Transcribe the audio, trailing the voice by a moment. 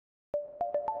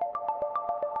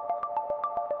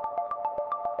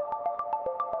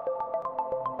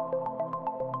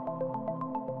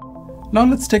Now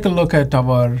let's take a look at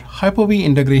our Hyper-V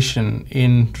integration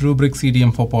in Rubrik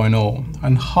CDM 4.0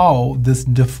 and how this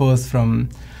differs from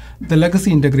the legacy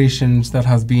integrations that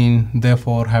has been there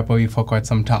for Hyper-V for quite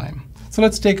some time. So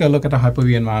let's take a look at a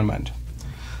Hyper-V environment.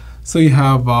 So you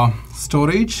have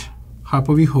storage,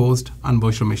 Hyper-V host, and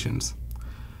virtual machines.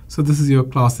 So this is your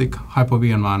classic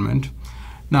Hyper-V environment.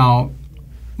 Now,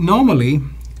 normally,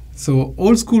 so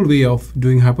old school way of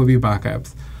doing Hyper-V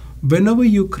backups, whenever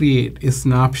you create a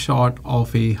snapshot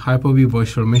of a Hyper-V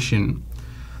virtual machine,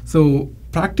 so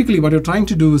practically what you're trying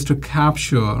to do is to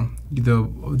capture the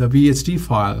VHD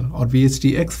file or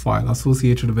VHDX file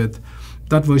associated with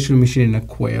that virtual machine in a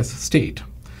quiesce state.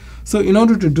 So in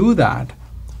order to do that,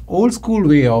 old school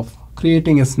way of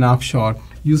creating a snapshot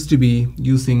used to be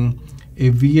using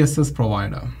a VSS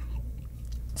provider.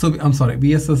 So I'm sorry,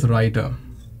 VSS writer.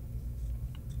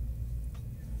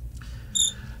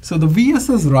 So the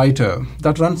VSS writer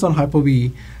that runs on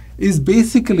Hyper-V is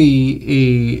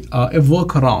basically a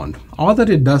workaround. All that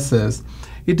it does is,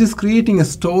 it is creating a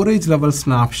storage level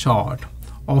snapshot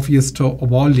of your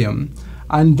volume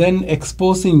and then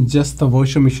exposing just the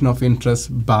virtual machine of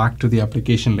interest back to the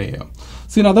application layer.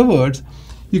 So in other words,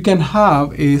 you can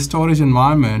have a storage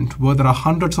environment where there are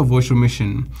hundreds of virtual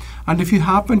machines, and if you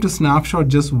happen to snapshot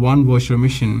just one virtual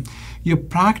machine, you're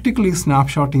practically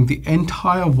snapshotting the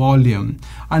entire volume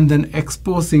and then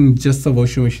exposing just the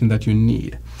virtual machine that you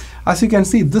need. As you can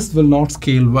see, this will not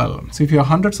scale well. So if you have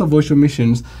hundreds of virtual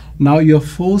machines, now you're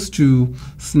forced to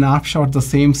snapshot the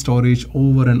same storage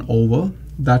over and over.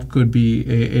 That could be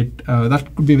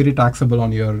very taxable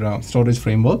on your storage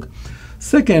framework.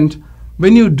 Second,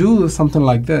 when you do something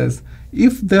like this,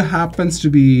 if there happens to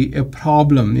be a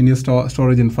problem in your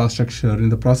storage infrastructure in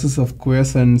the process of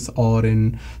quiescence or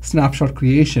in snapshot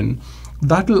creation,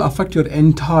 that will affect your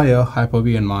entire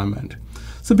Hyper-V environment.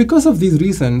 So because of these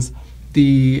reasons,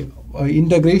 the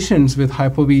integrations with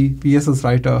Hyper-V VSS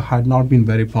Writer had not been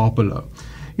very popular.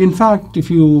 In fact,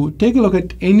 if you take a look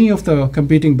at any of the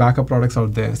competing backup products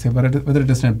out there, say whether it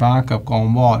is NetBackup,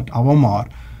 Commvault,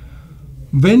 Avamar,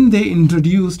 when they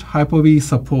introduced Hyper-V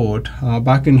support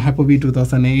back in Hyper-V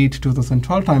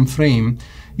 2008-2012 timeframe,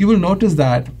 you will notice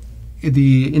that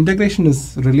the integration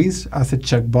is released as a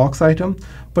checkbox item,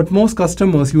 but most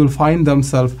customers, you will find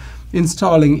themselves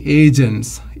installing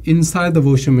agents inside the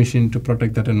virtual machine to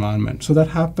protect that environment. So that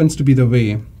happens to be the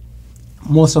way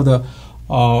most of the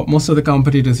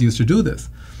competitors used to do this.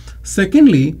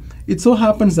 Secondly, it so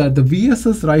happens that the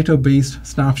VSS writer-based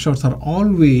snapshots are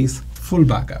always full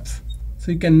backups.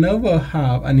 So you can never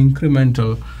have an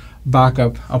incremental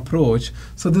backup approach.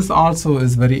 So this also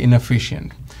is very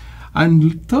inefficient.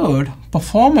 And third,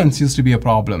 performance used to be a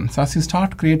problem. So as you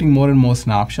start creating more and more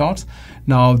snapshots,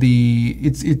 now the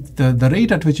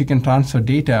rate at which you can transfer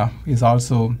data is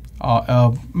also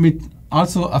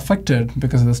affected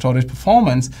because of the storage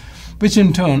performance, which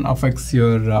in turn affects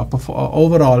your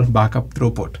overall backup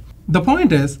throughput. The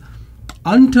point is,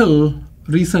 until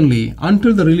recently,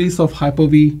 until the release of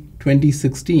Hyper-V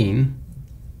 2016,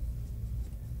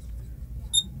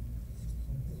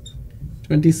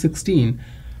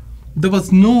 there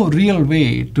was no real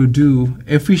way to do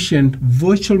efficient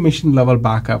virtual machine level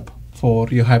backup for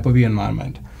your Hyper-V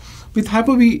environment. With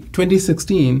Hyper-V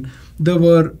 2016, there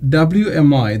were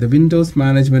WMI, the Windows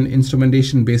Management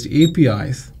Instrumentation based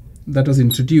APIs that was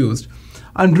introduced,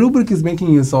 and Rubrik is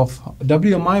making use of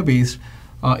WMI-based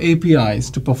APIs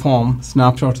to perform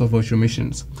snapshots of virtual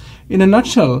machines. In a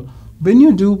nutshell, when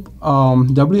you do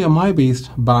WMI-based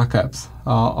backups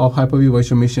of Hyper-V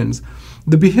virtual machines,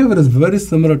 the behavior is very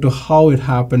similar to how it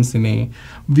happens in a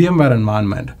VMware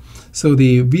environment. So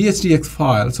the VHDX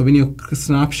file, so when you're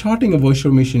snapshotting a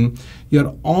virtual machine,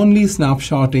 you're only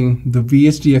snapshotting the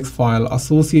VHDX file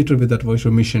associated with that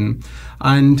virtual machine,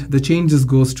 and the changes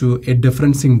goes to a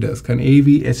differencing disk, an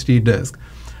AVHD disk.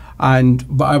 And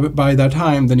by that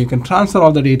time, then you can transfer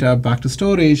all the data back to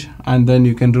storage, and then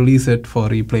you can release it for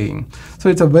replaying. So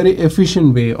it's a very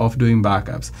efficient way of doing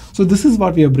backups. So this is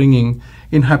what we are bringing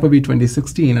in Hyper-V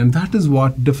 2016, and that is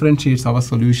what differentiates our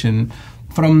solution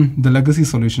from the legacy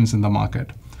solutions in the market.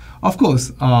 Of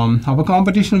course, our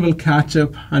competition will catch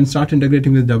up and start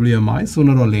integrating with WMI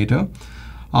sooner or later.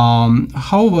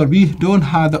 However, we don't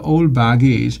have the old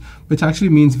baggage, which actually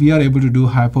means we are able to do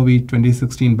Hyper-V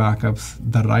 2016 backups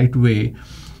the right way.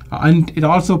 And it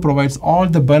also provides all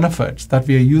the benefits that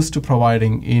we are used to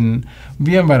providing in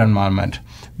VMware environment,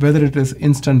 whether it is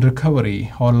instant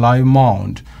recovery or live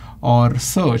mount or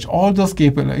search, all those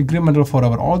incremental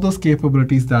forever, all those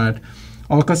capabilities that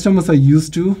our customers are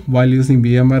used to while using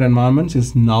VMware environments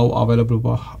is now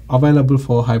available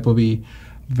for Hyper-V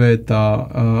with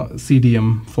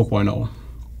CDM 4.0.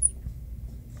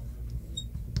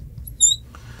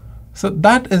 So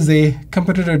that is a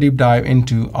competitor deep dive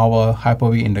into our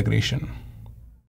Hyper-V integration.